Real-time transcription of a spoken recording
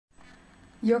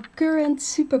Your current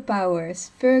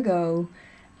superpowers, Virgo.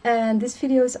 And this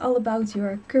video is all about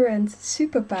your current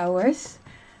superpowers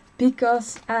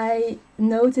because I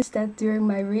noticed that during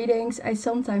my readings I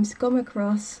sometimes come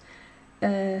across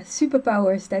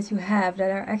superpowers that you have that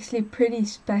are actually pretty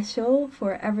special.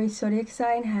 For every zodiac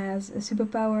sign has a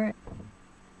superpower.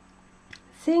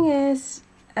 Thing is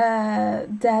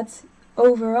that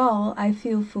overall I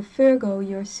feel for Virgo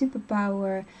your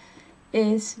superpower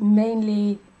is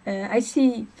mainly I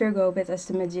see Virgo a bit as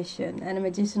the magician, and a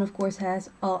magician of course has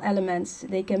all elements.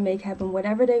 They can make happen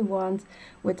whatever they want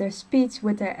with their speech,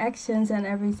 with their actions and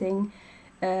everything.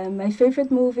 My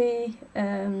favorite movie,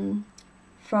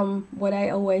 from what I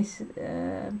always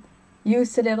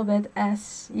used a little bit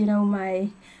as, you know, my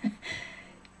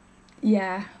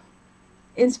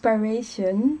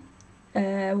inspiration,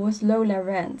 was Lola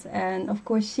Rent. And of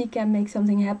course she can make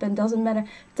something happen. Doesn't matter,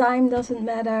 time doesn't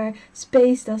matter,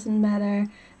 space doesn't matter.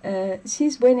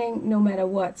 She's winning no matter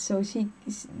what, so she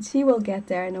will get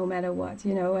there no matter what,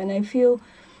 you know. And I feel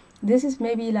this is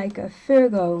maybe like a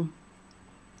Virgo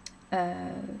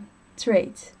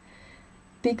trait,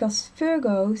 because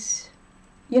Virgos,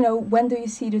 you know, when do you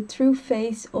see the true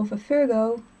face of a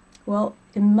Virgo? Well,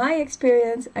 in my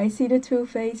experience, I see the true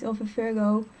face of a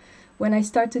Virgo when I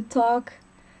start to talk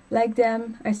like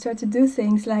them, I start to do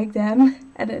things like them,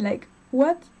 and I'm like,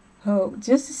 what? Oh,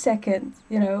 just a second,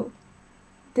 you know,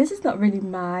 this is not really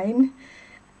mine.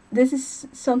 This is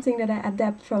something that I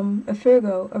adapt from a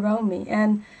Virgo around me.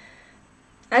 And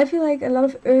I feel like a lot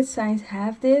of earth signs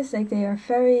have this, like they are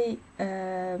very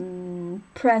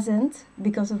present,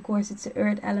 because of course it's the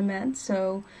earth element,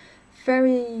 so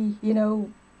very, you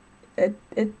know,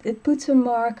 it puts a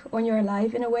mark on your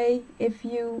life in a way if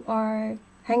you are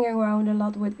hanging around a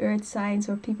lot with earth signs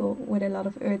or people with a lot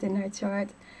of earth in their chart.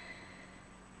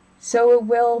 So it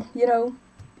will, you know,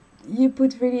 you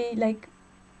put really, like,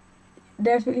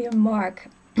 there's really a mark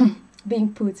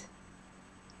being put.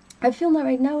 I feel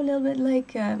right now a little bit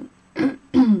like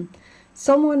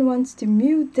someone wants to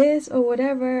mute this or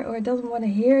whatever, or doesn't want to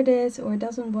hear this, or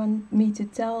doesn't want me to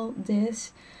tell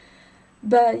this.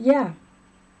 But yeah,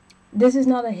 this is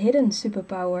not a hidden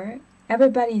superpower.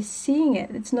 Everybody's seeing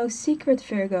it. It's no secret,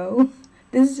 Virgo.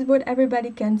 This is what everybody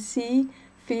can see,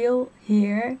 feel,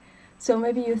 hear. So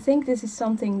maybe you think this is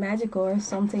something magical or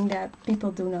something that people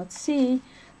do not see,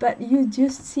 but you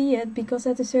just see it because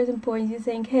at a certain point you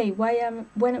think, hey, why am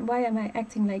I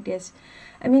acting like this?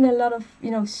 I mean, a lot of, you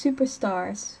know,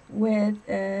 superstars with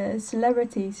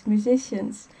celebrities,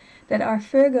 musicians that are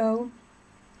Virgo,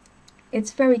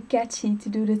 it's very catchy to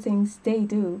do the things they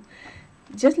do.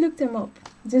 Just look them up.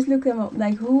 Just look them up.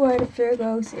 Like, who are the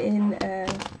Virgos in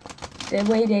the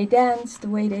way they dance, the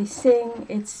way they sing?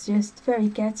 It's just very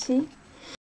catchy.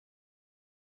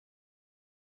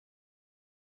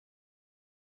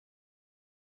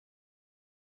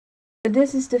 But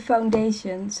this is the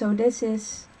foundation. So this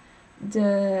is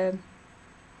the...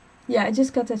 Yeah, I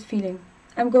just got that feeling.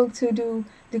 I'm going to do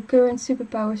the current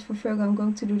superpowers for Virgo. I'm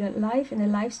going to do that live in the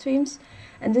live streams.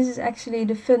 And this is actually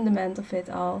the fundament of it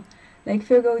all. Like,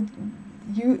 Virgo,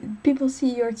 people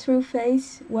see your true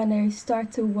face when they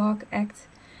start to walk, act,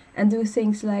 and do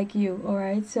things like you,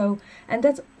 alright? So, and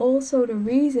that's also the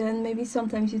reason, maybe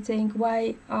sometimes you think,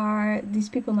 why are these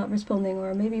people not responding?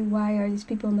 Or maybe why are these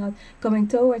people not coming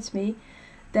towards me?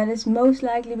 That is most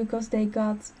likely because they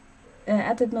got,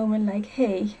 at that moment, like,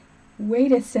 hey,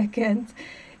 wait a second.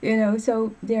 You know,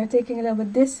 so they are taking a little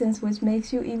bit distance, which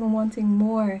makes you even wanting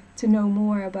more to know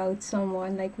more about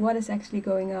someone, like what is actually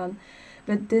going on.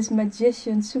 But this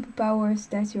magician superpowers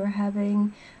that you're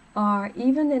having are,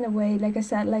 even in a way, like I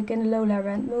said, like in the Lola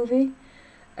Rent movie,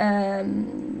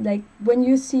 like when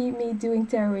you see me doing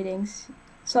tarot readings,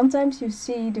 sometimes you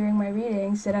see during my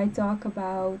readings that I talk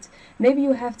about, maybe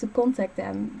you have to contact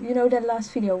them. You know, that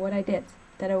last video, what I did,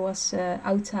 that I was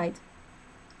outside.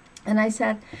 And I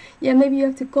said, yeah, maybe you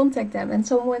have to contact them. And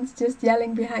someone's just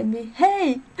yelling behind me,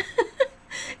 hey!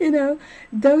 You know,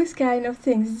 those kind of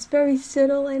things. It's very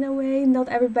subtle in a way. Not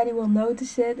everybody will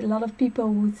notice it. A lot of people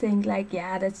would think like,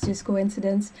 yeah, that's just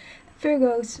coincidence.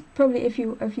 Virgos, probably if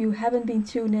you haven't been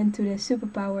tuned into the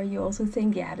superpower, you also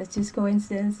think, yeah, that's just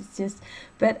coincidence. It's just...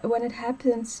 But when it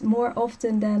happens more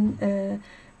often than,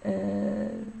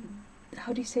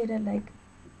 how do you say that? Like...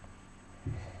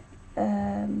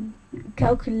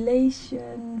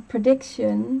 calculation,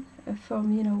 prediction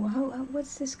from, you know,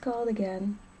 what's this called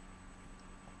again?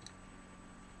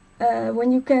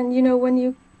 When you can, you know, when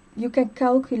you can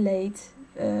calculate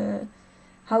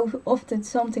how often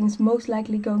something's most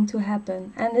likely going to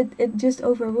happen, and it just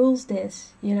overrules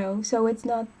this, you know. So it's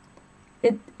not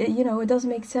it doesn't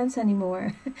make sense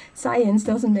anymore. Science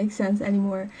doesn't make sense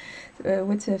anymore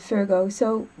with Virgo.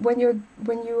 So when you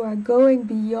are going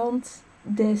beyond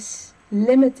this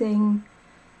limiting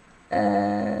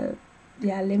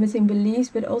limiting beliefs,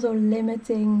 but also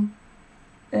limiting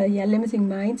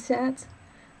mindset,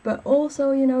 but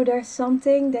also there's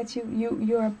something that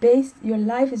you are based, your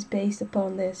life is based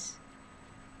upon this,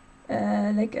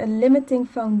 like a limiting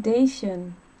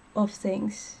foundation of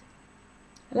things.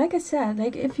 Like I said,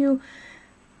 like if you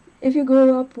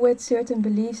grow up with certain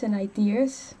beliefs and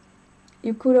ideas,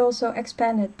 you could also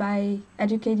expand it by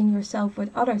educating yourself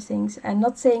with other things, and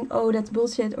not saying, oh, that's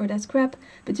bullshit or that's crap,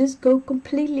 but just go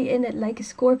completely in it like a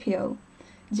Scorpio.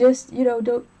 Just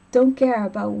don't care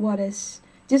about what is.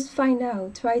 Just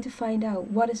try to find out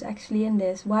what is actually in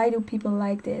this. Why do people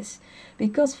like this?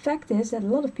 Because fact is that a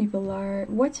lot of people are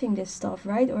watching this stuff,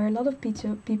 right? Or a lot of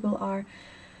people are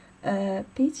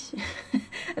Peach.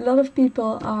 A lot of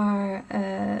people are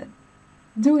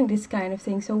doing this kind of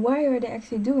thing. So why are they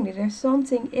actually doing it? There's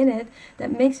something in it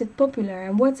that makes it popular.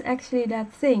 And what's actually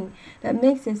that thing that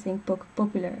makes this thing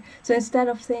popular? So instead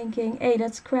of thinking, hey,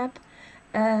 that's crap,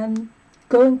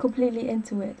 going completely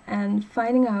into it and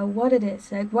finding out what it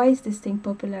is. Like, why is this thing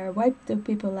popular? Why do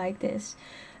people like this?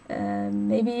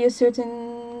 Maybe a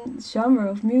certain genre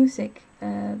of music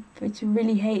which you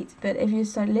really hate, but if you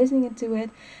start listening to it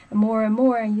more and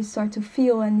more, and you start to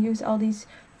feel and use all these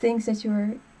things that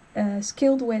you're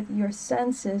skilled with, your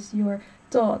senses, your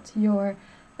thought, your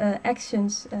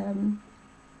actions,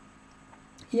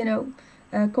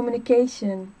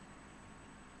 communication,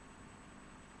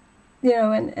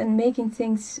 and making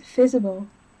things visible.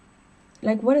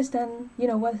 Like, what is then,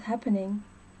 what's happening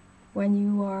when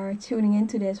you are tuning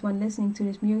into this, when listening to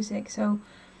this music? So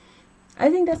I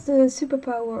think that's the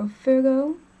superpower of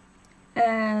Virgo.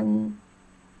 And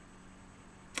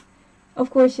of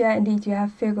course, yeah, indeed, you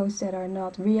have Virgos that are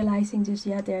not realizing just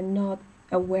yet. They're not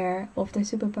aware of their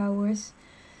superpowers.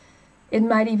 It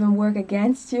might even work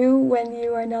against you when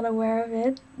you are not aware of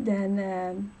it.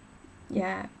 Then,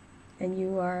 and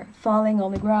you are falling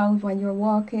on the ground when you're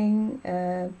walking.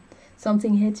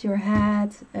 Something hits your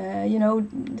head.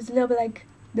 It's a little bit like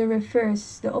the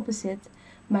reverse, the opposite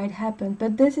might happen.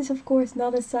 But this is, of course,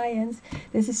 not a science.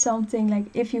 This is something like,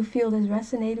 if you feel this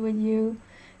resonate with you,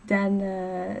 then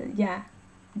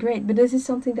great. But this is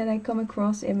something that I come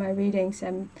across in my readings,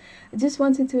 and I just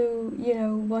wanted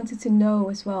to know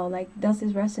as well, like, does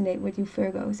this resonate with you,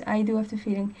 Virgos? I do have the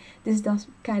feeling this does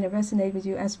kind of resonate with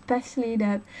you, especially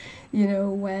that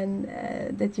when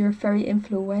that you're very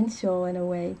influential in a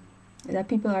way, that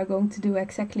people are going to do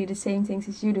exactly the same things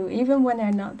as you do, even when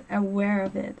they're not aware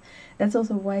of it. That's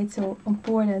also why it's so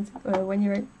important when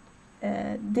you're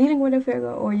dealing with a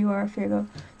Virgo, or you are a Virgo,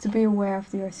 to be aware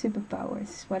of your superpowers,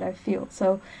 is what I feel.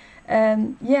 So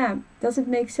does it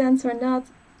make sense or not?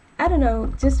 I don't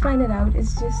know, just find it out.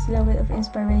 It's just a little bit of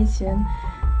inspiration,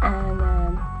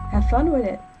 and have fun with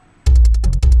it.